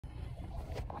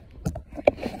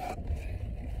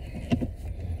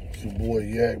It's your boy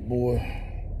Yak Boy,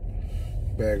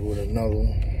 back with another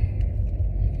one.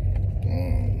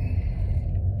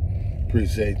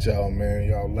 Appreciate y'all, man.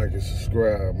 Y'all like and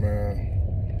subscribe,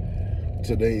 man.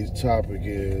 Today's topic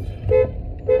is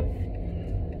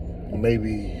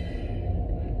maybe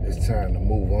it's time to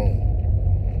move on.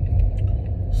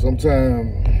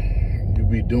 Sometimes you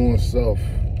be doing stuff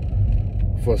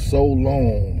for so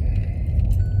long,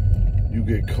 you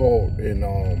get caught in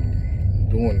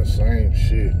doing the same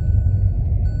shit.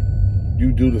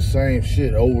 You do the same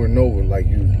shit over and over, like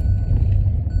you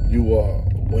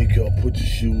wake up, put your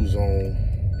shoes on,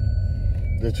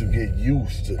 that you get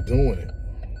used to doing it.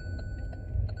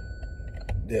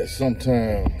 That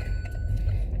sometimes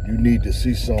you need to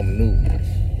see something new.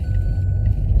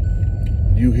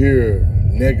 You hear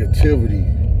negativity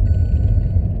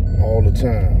all the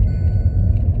time.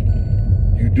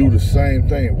 You do the same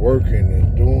thing, working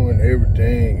and doing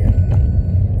everything,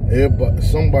 and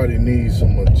somebody needs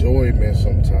some enjoyment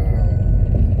sometime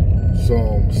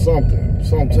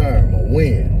a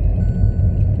win.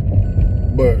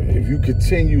 But if you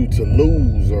continue to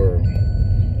lose or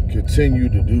continue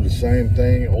to do the same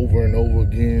thing over and over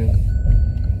again,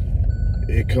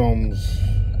 it comes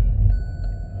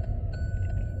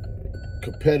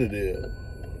repetitive.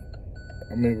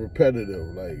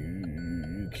 Like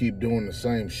you keep doing the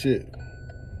same shit.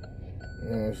 You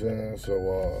know what I'm saying?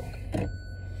 So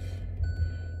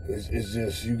it's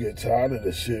just, you get tired of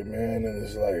the shit, man, and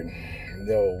it's like,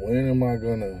 yo, when am I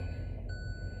gonna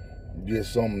get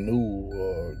something new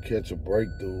or catch a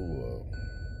breakthrough or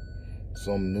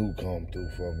something new come through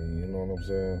for me? You know what I'm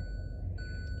saying?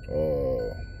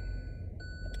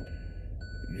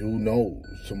 You know,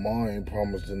 tomorrow ain't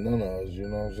promised to none of us, you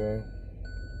know what I'm saying?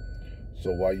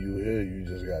 So while you here, you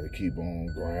just gotta keep on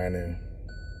grinding,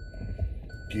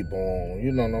 keep on,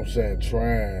 you know what I'm saying,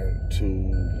 trying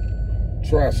to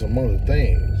try some other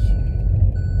things.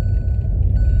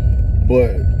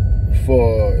 But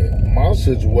for my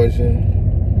situation,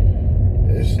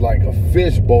 it's like a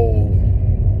fishbowl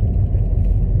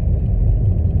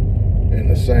in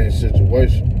the same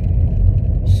situation.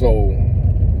 So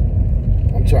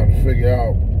I'm trying to figure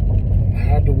out,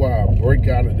 how do I break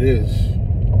out of this?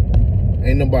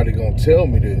 Ain't nobody gonna tell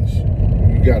me this.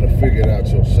 You gotta figure it out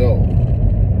yourself.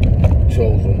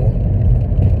 Chosen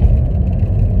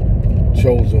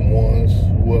ones,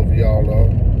 whoever y'all are.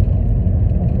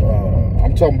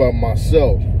 I'm talking about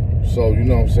myself. So, you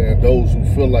know what I'm saying, those who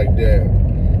feel like that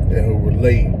and who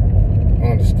relate,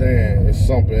 understand it's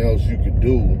something else you could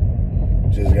do.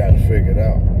 Just gotta figure it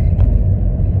out.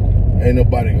 Ain't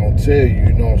nobody gonna tell you,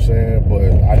 you know what I'm saying?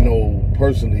 But I know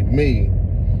personally, me,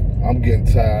 I'm getting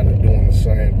tired of doing the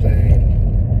same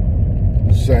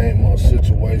thing, same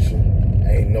situation.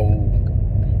 Ain't no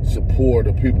support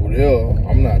of people there.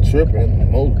 I'm not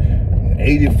tripping.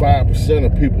 85%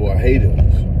 of people are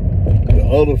haters. The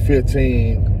other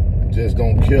 15 just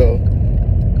don't care.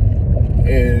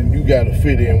 And you gotta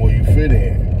fit in where you fit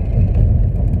in.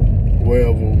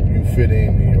 Wherever you fit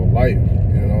in your life,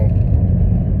 you know.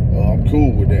 I'm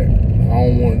cool with that. I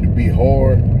don't want it to be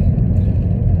hard,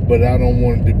 but I don't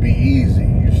want it to be easy.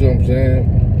 You see what I'm saying?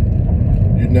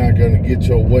 You're not gonna get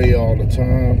your way all the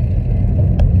time.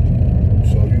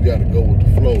 So you gotta go with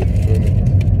the flow, you feel me?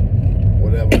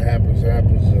 Whatever happens,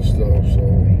 happens and stuff. So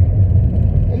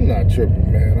I'm not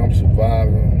tripping, man. I'm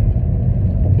surviving.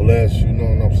 Blessed, you know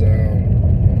what I'm saying?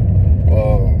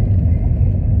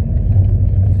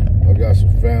 I got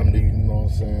some family, you know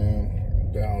what I'm saying,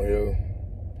 down here.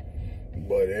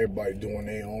 But everybody doing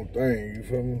their own thing, you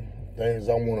feel me? Things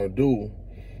I want to do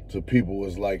to people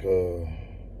is like,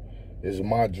 it's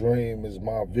my dream, it's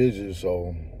my vision.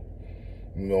 So,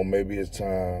 you know, maybe it's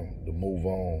time to move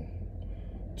on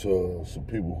to some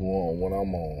people who are on what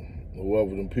I'm on.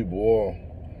 Whoever them people are,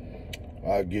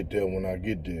 I'll get there when I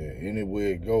get there. Anywhere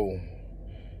it go,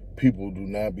 people do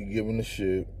not be giving a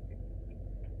shit.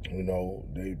 You know,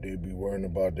 they be worrying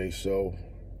about themselves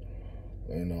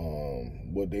and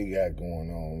what they got going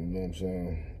on, you know what I'm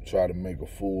saying? Try to make a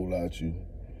fool out you.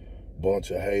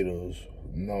 Bunch of haters,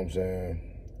 you know what I'm saying?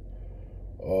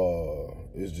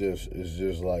 It's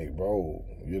just like, bro,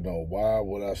 you know, why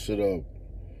would I sit up?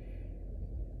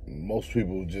 Most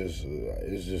people just,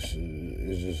 it's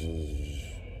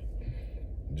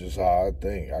just how I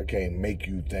think. I can't make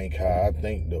you think how I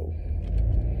think, though.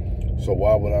 So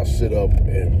why would I sit up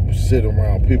and sit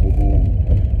around people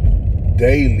who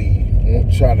daily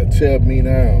won't try to tear me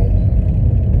down,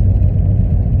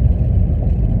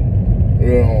 you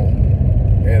know,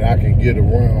 and I can get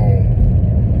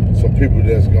around some people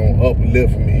that's gonna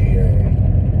uplift me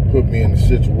and put me in a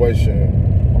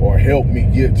situation or help me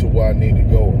get to where I need to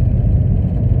go.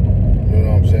 You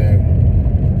know what I'm saying?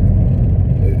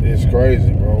 It's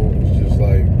crazy, bro. It's just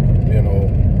like, you know,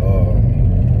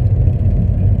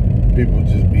 people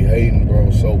just be hating, bro,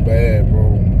 so bad,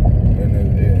 bro, and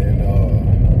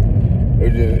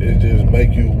it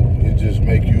just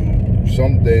make you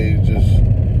some days just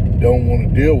don't want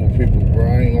to deal with people, bro.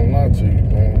 I ain't gonna lie to you,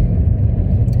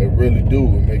 man. It really do.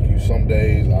 It make you some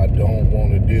days I don't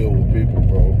want to deal with people,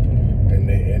 bro, in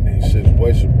these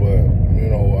situations. But you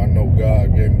know, I know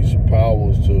God gave me some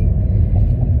powers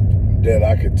that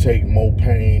I could take more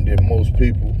pain than most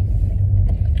people.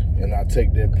 And I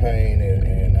take that pain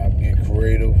and I get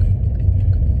creative.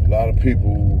 A lot of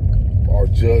people are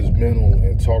judgmental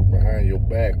and talk behind your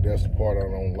back. That's the part I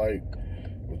don't like.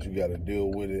 But you got to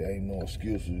deal with it. Ain't no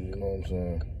excuses, you know what I'm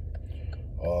saying?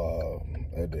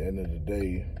 At the end of the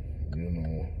day, you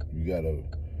know, you got to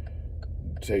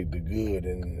take the good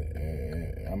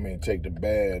and take the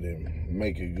bad and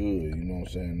make it good, you know what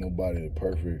I'm saying? Nobody is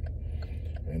perfect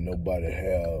and nobody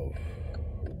have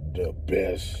the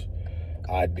best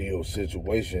ideal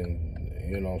situation,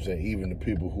 you know what I'm saying? Even the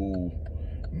people who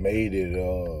made it,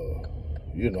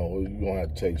 you know, you're gonna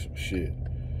have to take some shit.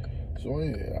 So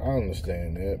yeah, I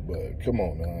understand that, but come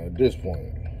on now, at this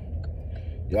point,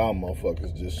 y'all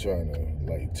motherfuckers just trying to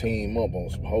like team up on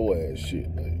some hoe ass shit.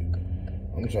 Like,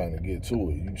 I'm trying to get to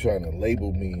it. You trying to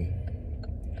label me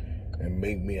and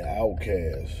make me an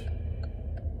outcast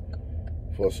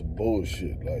for some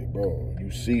bullshit. Like, bro,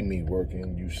 you see me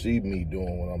working, you see me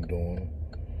doing what I'm doing,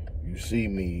 you see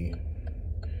me,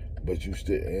 but you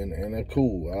still, and that's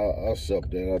cool. I'll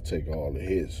accept that. I'll take all the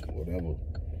hits, whatever.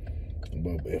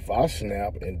 But if I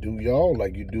snap and do y'all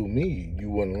like you do me, you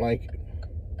wouldn't like it.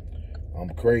 I'm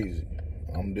crazy.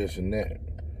 I'm this and that.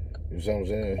 You see what I'm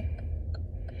saying?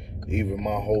 Even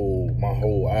my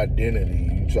whole identity,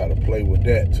 you try to play with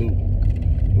that too.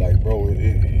 Like, bro,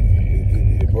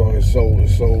 it's so,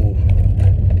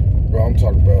 bro, I'm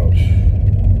talking about,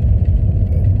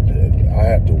 I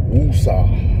have to woo-saw.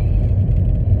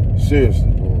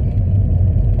 Seriously, bro.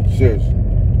 Seriously.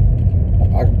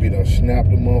 I could be done snapped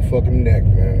the motherfucking neck,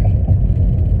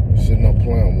 man. Sitting up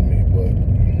playing with me, but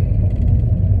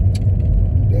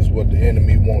that's what the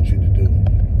enemy wants you to do.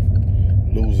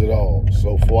 Lose it all.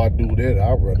 So before I do that,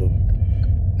 I'd rather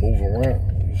move around.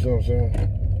 You see what I'm saying?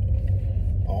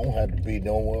 I don't have to be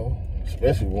nowhere.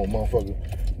 Especially when motherfuckers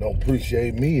don't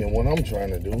appreciate me and what I'm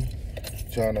trying to do.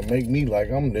 Trying to make me like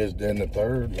I'm this, then the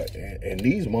third. Like, and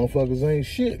these motherfuckers ain't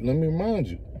shit. Let me remind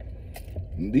you.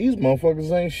 These motherfuckers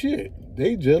ain't shit.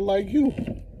 They just like you.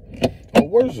 Or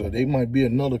worse, they might be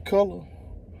another color,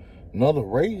 another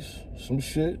race, some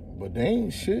shit, but they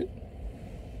ain't shit.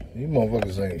 These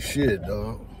motherfuckers ain't shit,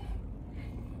 dog.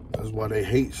 That's why they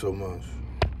hate so much.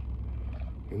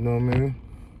 You know what I mean?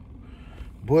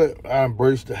 But I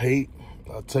embrace the hate.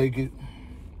 I take it.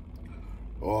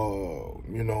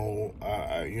 You know,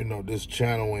 you know, this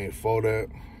channel ain't for that.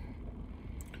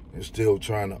 It's still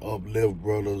trying to uplift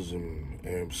brothers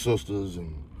and sisters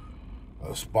and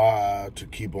aspire to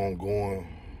keep on going.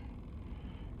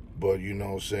 But you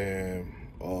know what I'm saying?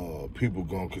 People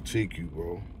gonna critique you,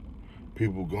 bro.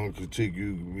 People gonna critique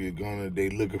you. They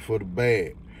looking for the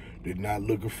bad. They're not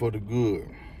looking for the good.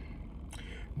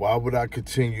 Why would I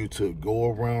continue to go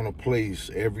around a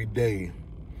place every day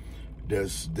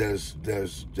that's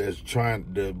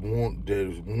trying to want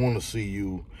to see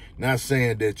you? Not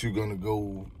saying that you're gonna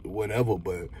go whatever,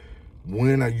 but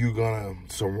when are you gonna,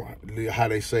 how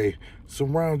they say,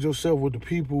 surround yourself with the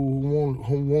people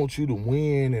who want you to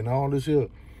win and all this here?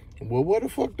 Well, where the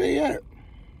fuck they at?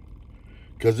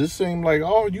 Because it seemed like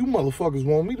all you motherfuckers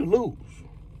want me to lose.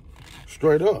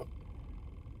 Straight up.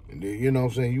 And then, you know what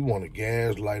I'm saying, you want to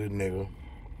gaslight a nigga.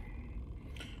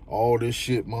 All this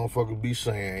shit motherfuckers be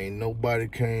saying, ain't nobody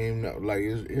came. Like,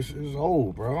 it's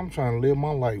old, bro. I'm trying to live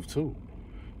my life, too.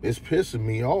 It's pissing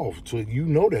me off. You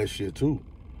know that shit, too.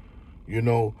 You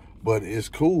know, but it's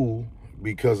cool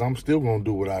because I'm still going to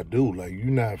do what I do. Like, you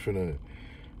not finna,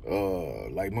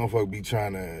 like, motherfuckers be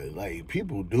trying to, like,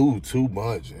 people do too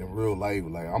much in real life.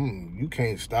 Like, you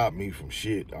can't stop me from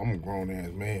shit. I'm a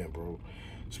grown-ass man, bro.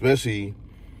 Especially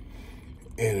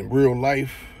in real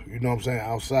life, you know what I'm saying,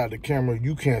 outside the camera,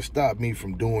 you can't stop me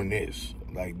from doing this.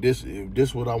 Like, this, if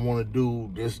this what I want to do,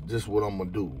 this what I'm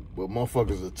going to do. But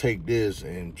motherfuckers will take this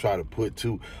and try to put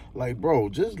two. Like, bro,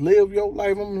 just live your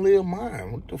life. I'm going to live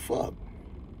mine. What the fuck?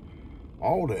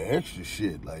 All the extra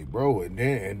shit, like, bro. And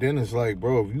then it's like,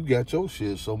 bro, if you got your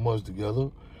shit so much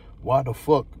together, why the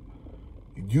fuck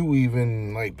you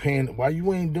even, like, paying? Why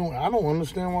you ain't doing? I don't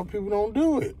understand why people don't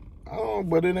do it.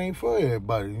 But it ain't for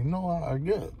everybody, you know. I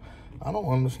guess I don't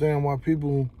understand why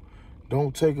people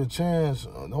don't take a chance.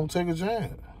 Don't take a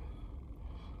chance.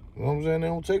 You know what I'm saying? They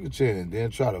don't take a chance. Then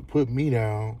try to put me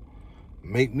down,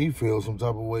 make me feel some type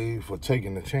of way for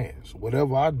taking a chance.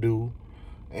 Whatever I do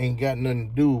ain't got nothing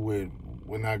to do with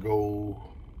when I go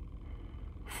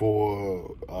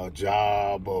for a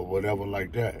job or whatever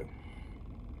like that.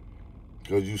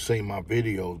 Because you say my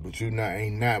videos, but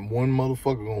ain't not one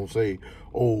motherfucker gonna say,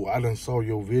 oh, I done saw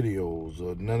your videos,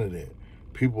 or none of that.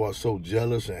 People are so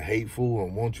jealous and hateful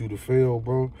and want you to fail,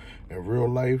 bro, in real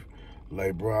life.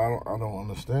 Like, bro, I don't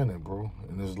understand it, bro.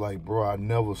 And it's like, bro, I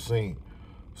never seen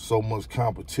so much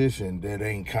competition that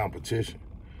ain't competition.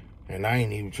 And I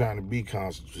ain't even trying to be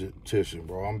competition,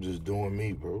 bro. I'm just doing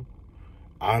me, bro.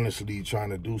 Honestly trying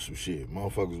to do some shit.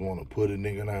 Motherfuckers want to put a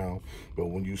nigga down, but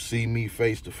when you see me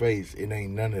face to face, it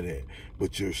ain't none of that.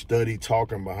 But you're steady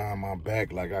talking behind my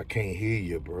back like I can't hear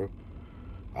you, bro.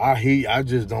 I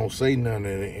just don't say nothing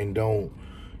and don't,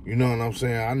 you know what I'm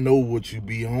saying? I know what you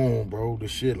be on, bro. The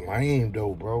shit lame,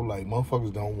 though, bro. Like,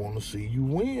 motherfuckers don't want to see you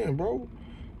win, bro.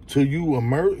 Till you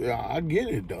emerge, I get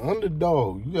it. The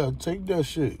underdog, you got to take that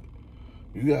shit.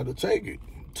 You got to take it.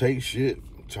 Take shit.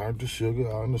 Turn to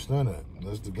sugar. I understand that.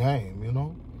 That's the game, you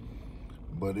know?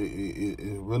 But it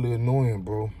really annoying,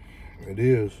 bro. It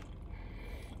is.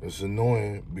 It's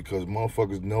annoying because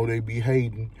motherfuckers know they be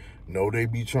hating, know they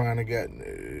be trying to get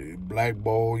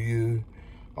blackball you,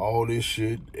 all this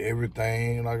shit,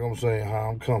 everything. Like I'm saying, how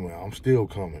I'm coming. I'm still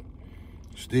coming.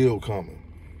 Still coming.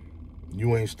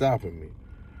 You ain't stopping me.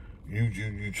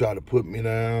 You try to put me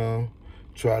down,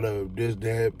 try to this,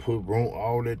 that, put wrong,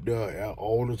 all that,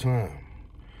 all the time.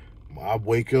 I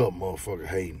wake up, motherfucker,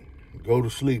 hating. Go to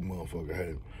sleep, motherfucker,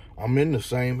 hating. I'm in the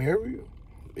same area,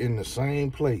 in the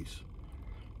same place.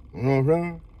 You know what I'm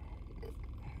saying?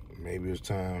 Maybe it's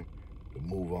time to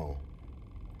move on.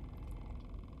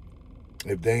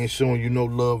 If they ain't showing you no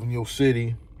love in your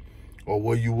city, or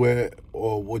where you at,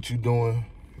 or what you doing,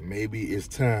 maybe it's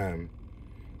time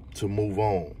to move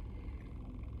on.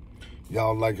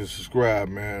 Y'all like and subscribe,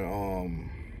 man.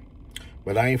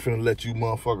 But I ain't finna let you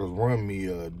motherfuckers run me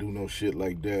or do no shit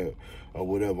like that or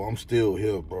whatever. I'm still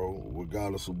here, bro.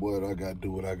 Regardless of what, I gotta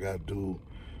do what I gotta do.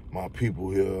 My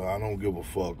people here, I don't give a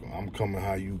fuck. I'm coming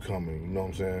how you coming, you know what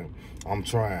I'm saying? I'm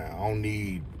trying. I don't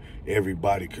need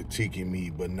everybody critiquing me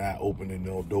but not opening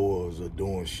no doors or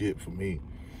doing shit for me.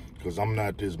 Because I'm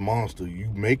not this monster.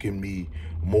 You making me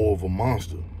more of a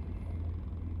monster.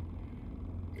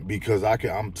 Because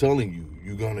I'm telling you,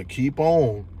 you're gonna keep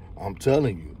on. I'm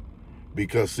telling you.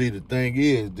 Because see, the thing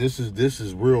is, this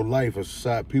is real life. A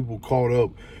society, people caught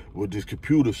up with this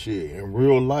computer shit. In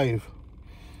real life,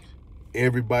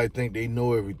 everybody think they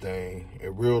know everything.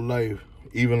 In real life,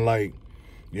 even like,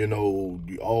 you know,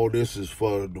 all this is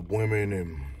for the women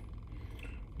and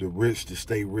the rich to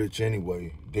stay rich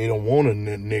anyway. They don't want a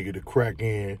nigga to crack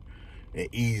in and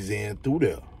ease in through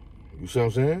there. You see what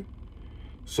I'm saying?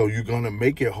 So you're gonna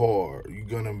make it hard.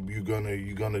 You're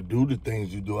gonna do the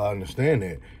things you do. I understand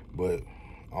that. But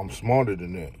I'm smarter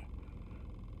than that.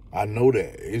 I know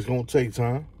that. It's gonna take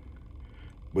time.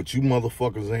 But you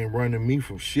motherfuckers ain't running me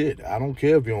from shit. I don't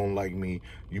care if you don't like me.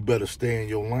 You better stay in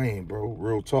your lane, bro.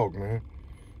 Real talk, man.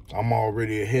 I'm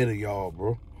already ahead of y'all,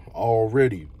 bro.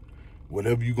 Already.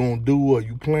 Whatever you gonna do or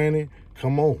you planning,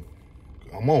 come on.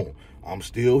 Come on. I'm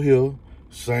still here.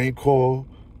 Same car,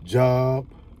 job,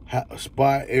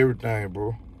 spot, everything,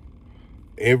 bro.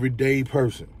 Everyday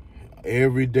person.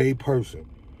 Everyday person.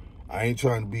 I ain't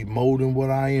trying to be more than what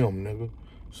I am, nigga.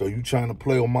 So you trying to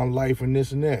play on my life and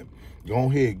this and that. Go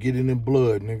ahead, get it in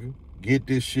blood, nigga. Get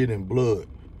this shit in blood.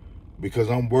 Because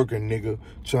I'm working, nigga,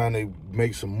 trying to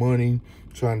make some money,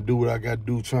 trying to do what I got to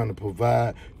do, trying to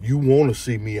provide. You want to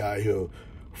see me out here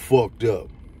fucked up.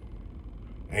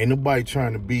 Ain't nobody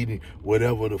trying to be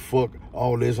whatever the fuck,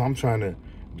 all this. I'm trying to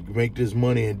make this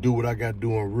money and do what I got to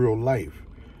do in real life.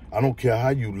 I don't care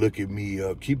how you look at me.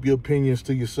 Keep your opinions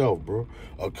to yourself, bro.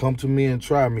 Come to me and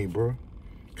try me, bro.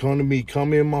 Come to me.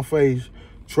 Come in my face.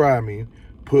 Try me.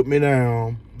 Put me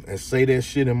down and say that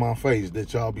shit in my face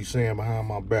that y'all be saying behind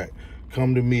my back.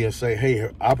 Come to me and say, hey,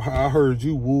 I heard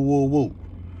you. Woo, woo, woo.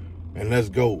 And let's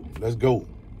go. Let's go.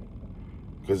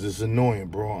 Because it's annoying,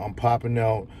 bro. I'm popping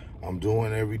out. I'm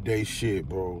doing everyday shit,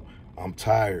 bro. I'm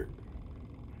tired.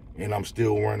 And I'm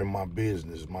still running my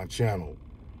business, my channel.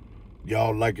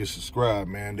 Y'all like and subscribe,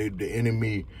 man. The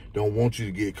enemy don't want you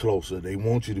to get closer. They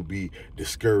want you to be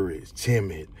discouraged,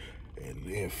 timid,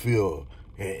 and feel,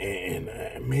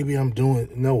 and maybe I'm doing,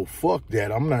 no, fuck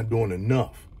that. I'm not doing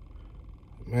enough.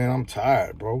 Man, I'm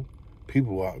tired, bro.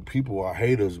 People are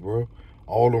haters, bro.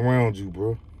 All around you,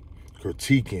 bro.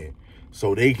 Critiquing,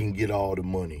 so they can get all the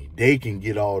money. They can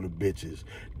get all the bitches.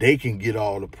 They can get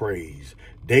all the praise.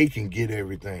 They can get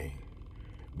everything.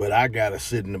 But I gotta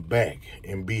sit in the back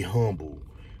and be humble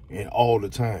and all the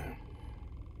time.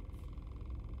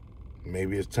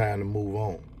 Maybe it's time to move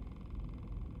on.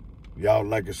 Y'all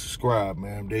like and subscribe,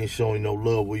 man. If they ain't showing no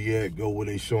love where you at, go where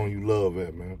they showing you love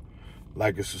at, man.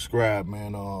 Like and subscribe,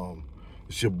 man.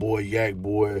 It's your boy Yak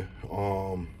Boy.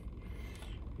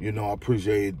 You know, I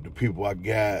appreciate the people I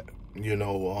got, you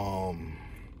know,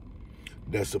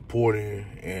 that's supporting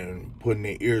and putting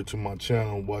their ear to my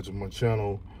channel, watching my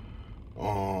channel.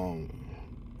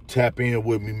 Tap in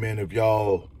with me, man, if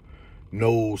y'all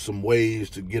know some ways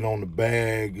to get on the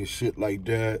bag and shit like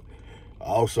that.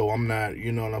 Also, I'm not,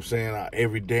 you know what I'm saying,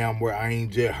 every day I'm where I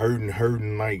ain't just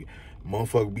hurting like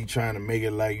motherfucker be trying to make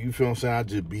it like, you feel what I'm saying, I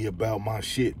just be about my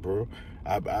shit, bro.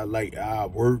 I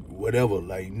work, whatever,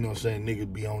 like, you know what I'm saying,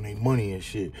 niggas be on their money and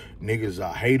shit. Niggas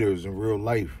are haters in real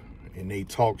life, and they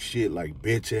talk shit like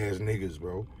bitch-ass niggas,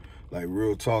 bro. Like,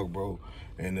 real talk, bro.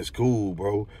 And it's cool,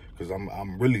 bro, because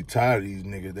I'm really tired of these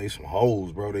niggas. They some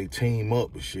hoes, bro. They team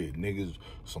up and shit. Niggas,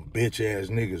 some bitch-ass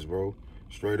niggas, bro.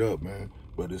 Straight up, man.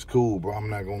 But it's cool, bro. I'm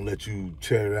not going to let you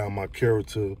tear down my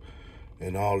character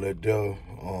and all that there.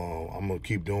 I'm going to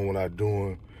keep doing what I'm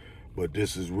doing. But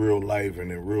this is real life,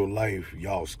 and in real life,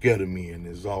 y'all scared of me, and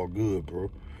it's all good,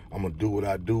 bro. I'm going to do what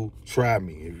I do. Try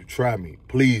me. If you try me,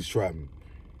 please try me.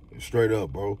 Straight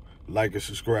up, bro. Like and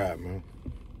subscribe, man.